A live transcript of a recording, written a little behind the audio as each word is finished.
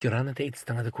Kia rana te iti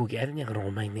tangata kuki arini aka rongo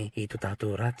mai nei i to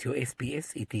tātou ratio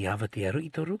SBS i te awa te aru i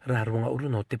toru rā runga uru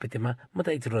no te petema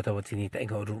mata i te rota watini ta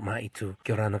inga uru ma i tu.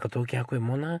 Kia rana katoa ki a koe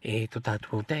mona e to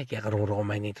tātou te ki aka rongo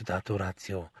mai nei to tātou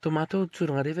ratio. To mātou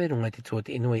tūranga rewe runga te tua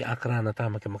te inui akarana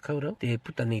tāma ke makaurau te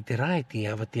puta ni te rai te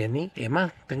awa te ani e mā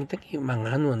tangitangi mā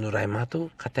ngānu anu rai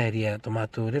mātou katairia to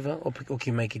mātou rewa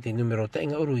oki mai ki te numero ta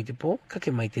inga uru i te pō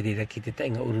kake mai te rira ki te ta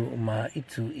inga uru ma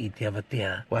itu i te awa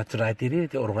tea. Watu rai te rira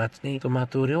te orongatu nei to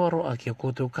mātou reo aro a ki o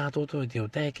koutou kātoto i te o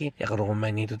tēki e ka rongo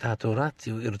mai ni tu tātou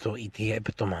rātiu i roto i te e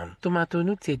petoma. Tō mātou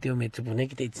nuti e te o me tupu nei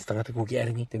ki te iti tangata kuki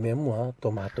aringi te mea mua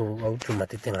tō mātou au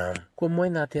tūmate te ngā. Ko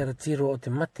moe nā te ara tiro o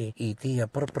te mate i te ia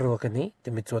paraparawaka nei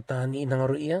te metua tāni i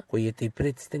nangaro ia ko i te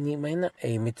pretitani maina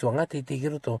e metua ngate i te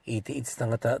giroto i te iti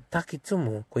tangata taki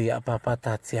tumu ko i apapa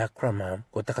tātia krama.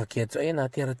 Ko taka kia tu e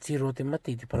nā te ara tiro o te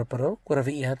mate i te paraparau ko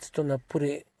rawe i hatu tōna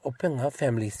pure o penga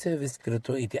Family Service ki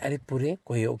roto i te aripure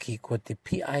ko i oki ko te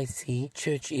PIC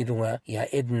Church i runga i a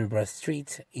Edinburgh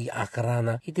Street i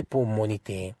Akarana i te pōmoni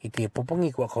te. I te popongi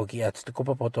kua kau ki atu te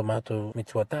kopa poto mātou me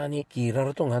tuatani ki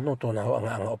raratonga no tōna ho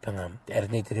anga o penga. Te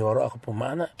arinei te rewaro ako po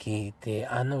maana ki te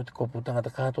anau te kopu tangata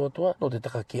kātoa no te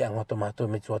taka ki anga to mātou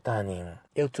me tuatani.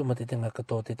 E utu ma te tenga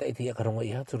katoa te taiti i akaronga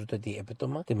i hatu ruto te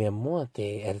epitoma te mea mua te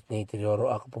arinei te rewaro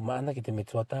ako po maana ki te me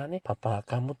tuatani Papa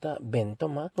Kamuta Ben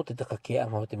Toma no te taka ki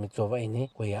anga te mitova ine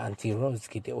ko ia Auntie Rose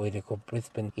ki te oire ko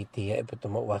Brisbane i te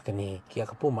epitoma wakani ki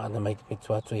aka puma ana mai te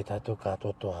mitua atu i tātou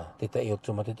kātotoa. Te tai o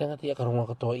tuma te tangati aka ronga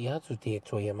katoa i atu te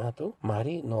toa ia mātou.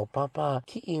 Māri no papa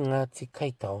ki i Ngāti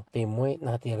Kaitau te moe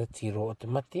nā te ara tiro o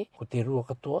te mate ko te rua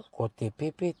katoa ko te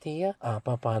pepe te ia a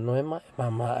papa Noema e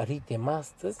mama Rite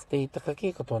Masters te i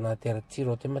takake katoa nā te ara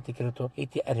tiro o te mate ki roto i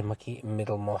te Arimaki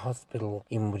Middlemore Hospital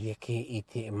i Muriake i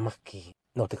te Maki.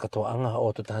 No te katoa anga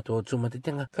o to tātou o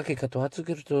tūmatitenga, kake katoa atu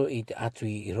ki roto i te atu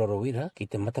i Rorowira, ki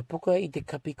te matapuka i te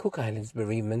kapi Cook Islands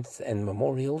Bereavements and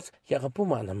Memorials, ki aka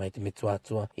puma ana mai te mitua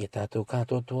atua i tātou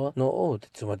kātotoa no o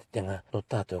te tūmatitenga, no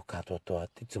tātou kātotoa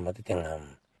te tūmatitenga.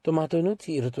 Tō mātou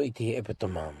nuti i roto i te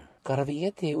epitoma. Karawi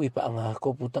ia te uipa anga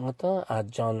kopu tangata a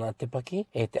John Tepaki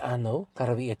e te anau,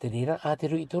 karawi ia te rira a te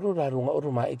rui toru rā runga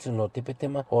uruma i tuno te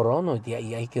petema o rono i te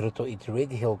ai aiki roto i te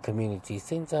Red Hill Community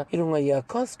Centre i runga ia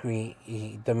Coscree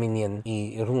i Dominion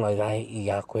i runga rai i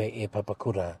a koe e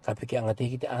Papakura. Ka piki anga te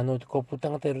ki te anau te kopu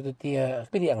tangata i roto tia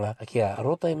piri anga a kia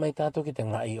rotai mai tātou ki te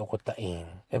ngai o kotai.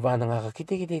 E wāna ngā ka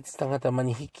kite ki te tangata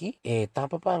manihiki e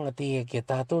tāpapa anga te kia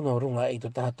tātou no runga i to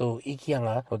tātou iki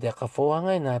anga o te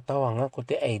akafoanga i nā tauanga ko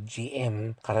te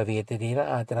GM. Karawi e te rira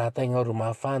a te rātainga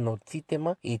ruma whāno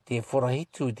titema i te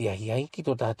whorahitu te ahiai ki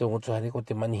tō tātou ngotuhare ko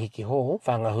te manihiki hō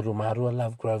whangahuru mārua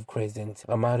Love Grove Crescent.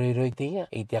 Ka māru i roi te ia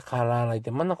i te akarāra i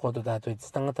te mana ko tō tātou i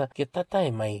te tangata ki tatai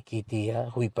mai ki te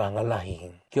huipanga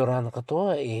lahi. Kia rāna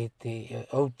katoa e te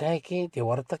autaike, te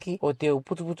warataki o te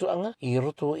putuputu anga i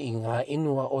roto i ngā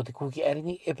inua o te kuki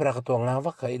arini e pera katoa ngā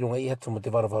waka i runga i hatu mo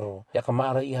te warawaro. Ia ka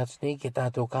maara i hatu nei ki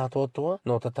tātou kātoa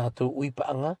no ta tātou uipa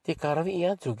anga te karawi i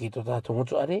hatu ki tō tātou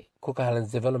ngutu are, Cook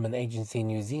Islands Development Agency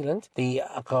New Zealand, te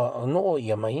aka no o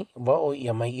ia mai, wa o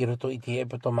ia mai i roto i te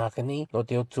epitomaka nei, no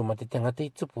te otu ma te tangata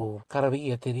i tupu. Karawi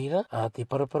ia te rira, a te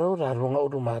paraparau rā runga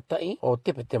uru mātai, o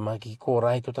te petema ki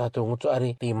kōrai tō tātou ngutu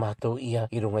are, te mātou ia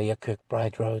i runga ia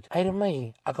Kirkbride Road. Aira mai,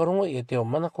 aka rongo ia te o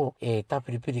manako e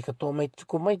tāpiripiri katoa mai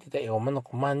tuku mai te o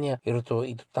manako mania i roto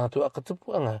i tō tātou aka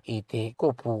tupu anga i te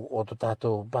kopu o tō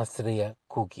tātou Basiria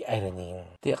Kuki Airani.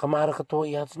 Te akamara katoa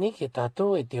i atu ni ki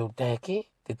tātou e te o tēke,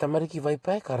 te tamariki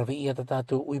vaipai karawi ia ta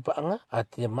tātou uipa anga a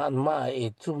te maa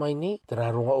e tūmai ni te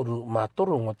rārunga uru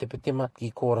mātoro ngō te petema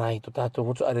ki kōrai tō tātou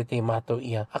ngutu are te mātou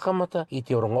ia akamata i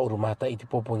te oronga uru māta i te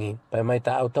popongi. Pai mai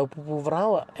tā au tau pupu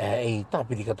vrawa e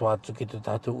tāpiri katoa atu ki tō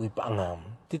tātou uipa anga.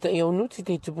 Tita i au nuti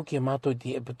te tupu ki a mātou i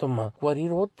te epitoma. Kua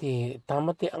riro te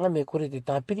tāmate anga me kore te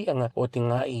tāpiri anga o te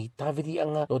ngā i tāwiri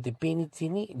anga o te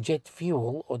penitini jet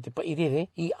fuel o te pairere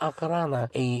i Akarana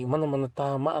e manamana tā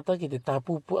maata ki te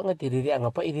tāpupu anga te rere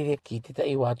anga pairere ki te tai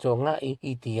wātua ngā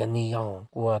i te aniao.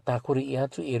 Kua tākore i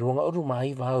atu e runga uru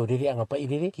mai wāu rere anga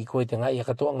pairere ki koe te ngā i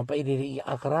akatoa anga pairere i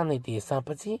Akarana i te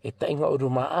sapati e tainga uru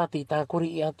maa a te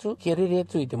tākore i atu ki a rere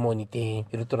atu i te moni te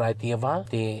i rotorai te wā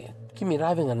te kimi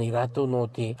rāwenga nei rātou no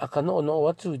te akano no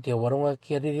atu i te waronga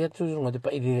ki a rere atu i runga te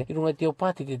pairere i runga te o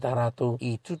pāti te tā rātou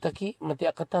i tūtaki ma te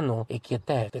akatano e kia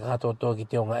tā te kātoa toa ki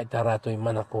te o ngā i tā rātou i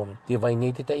manako. Te vai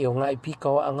nei te tai o ngā i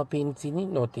pikawa anga penitini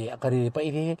no te akarere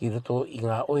pairere ki roto i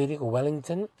ngā oere ko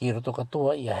Wellington, ki roto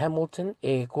katoa i a Hamilton,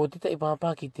 e ko te tai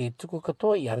pāpā ki te tuku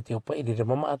katoa i ara te o pairere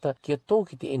mamaata ki a tō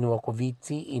ki te enua ko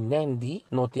VT i Nandi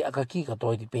no te akaki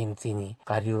katoa i te penitini.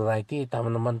 Ka riro rai te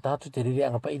tamana mantātu te rere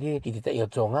anga pairere i te tai o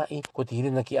tō ngā i ko te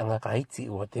hirina ki anga ka iti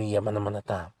ua te ia mana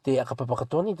tā. Te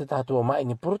akapapakatoni te tātua mai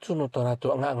ni purutu no tō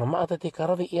rātua anga maata te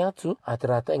karawi I atu a te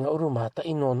rāta inga uru mata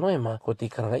ino noema ko te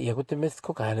karanga ia ko te Miss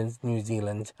Cook Islands, New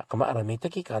Zealand. Akamaara me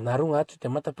taki ka narunga atu te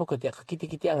matapuka te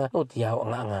akakitikiti anga no te ao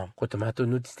anga. Ko te mātou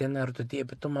nuti tēnā ruto te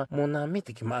epatoma mō nā me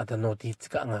te ki maata no te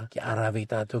tika anga ki arawi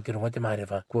tātou ki ronga te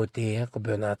marewa. Ko te ea ko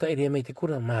Bernata e rea mei te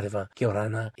kura marewa ki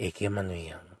orana e ke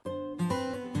manuia.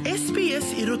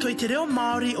 SBS I roto I te reo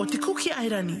Māori o te Kuki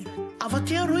Airani.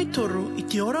 Awatea roi toru I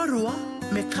te ora rua,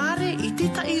 me kare I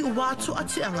te tai uwātu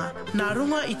atianga, nā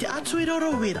runga I te atu I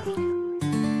roro wera.